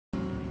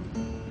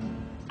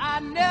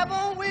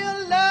never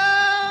will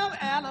love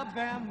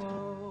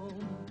Alabama.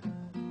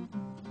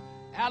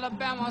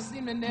 Alabama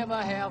seem to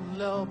never have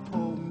love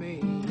for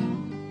me.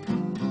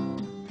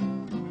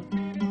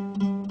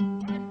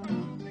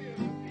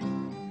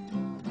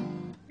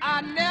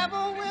 I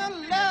never will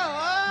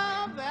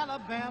love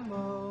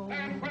Alabama.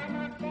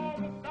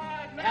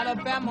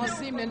 Alabama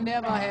seem to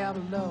never have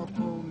love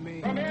for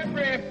me. From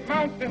every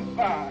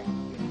mountainside,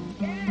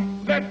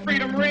 let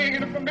freedom ring,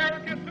 and if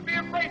America is to be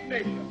a great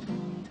nation.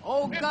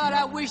 Oh God,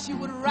 I wish you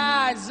would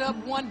rise up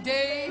one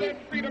day.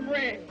 Let freedom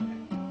ring.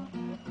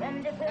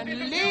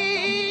 And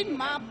lead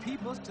my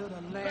peoples to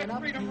the land of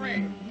freedom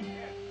ring.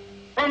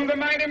 From the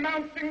mighty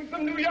mountains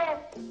of New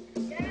York.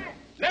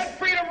 Let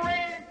freedom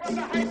ring from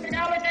the hiking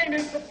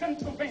Alleghenies of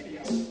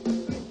Pennsylvania.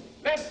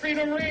 Let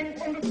freedom ring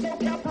from the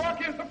snow-capped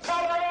Rockies of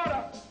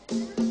Colorado.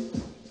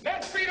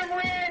 Let freedom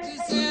ring. She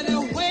said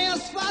the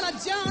whales swallow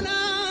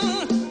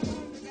Jonah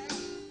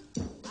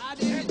out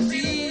in the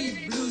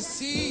deep blue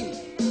sea.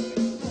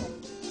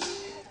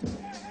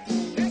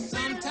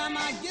 Sometimes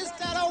I get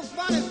that old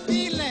funny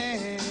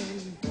feeling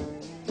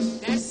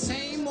that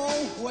same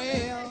old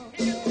whale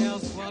will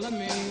swallow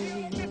me.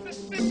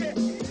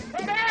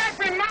 From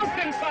every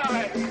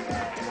mountainside,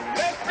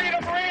 let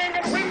freedom ring,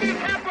 and when this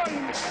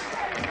happens,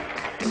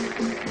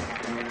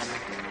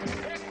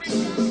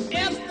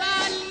 if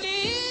I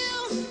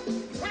live,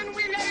 when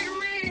we let it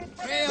ring,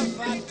 pray if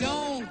I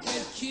don't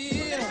get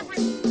killed. every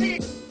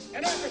state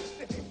and every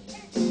city.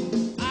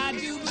 I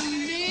do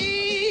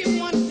believe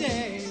one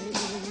day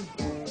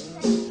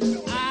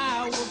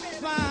I will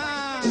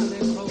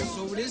finally cross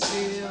over this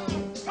hill.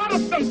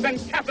 Protestants and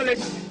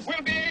Catholics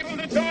will be able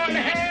to join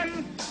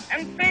hands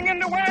and sing in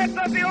the words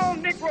of the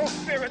old Negro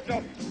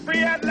spiritual.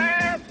 Free at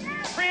last,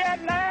 free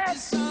at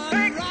last.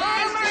 Thanks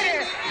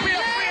Almighty, we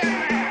are free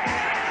at last.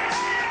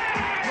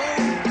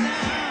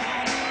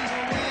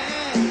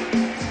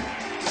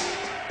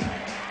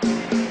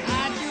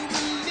 I do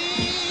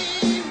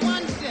believe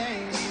one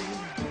day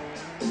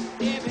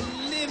every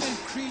living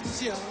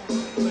creature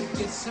will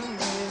get some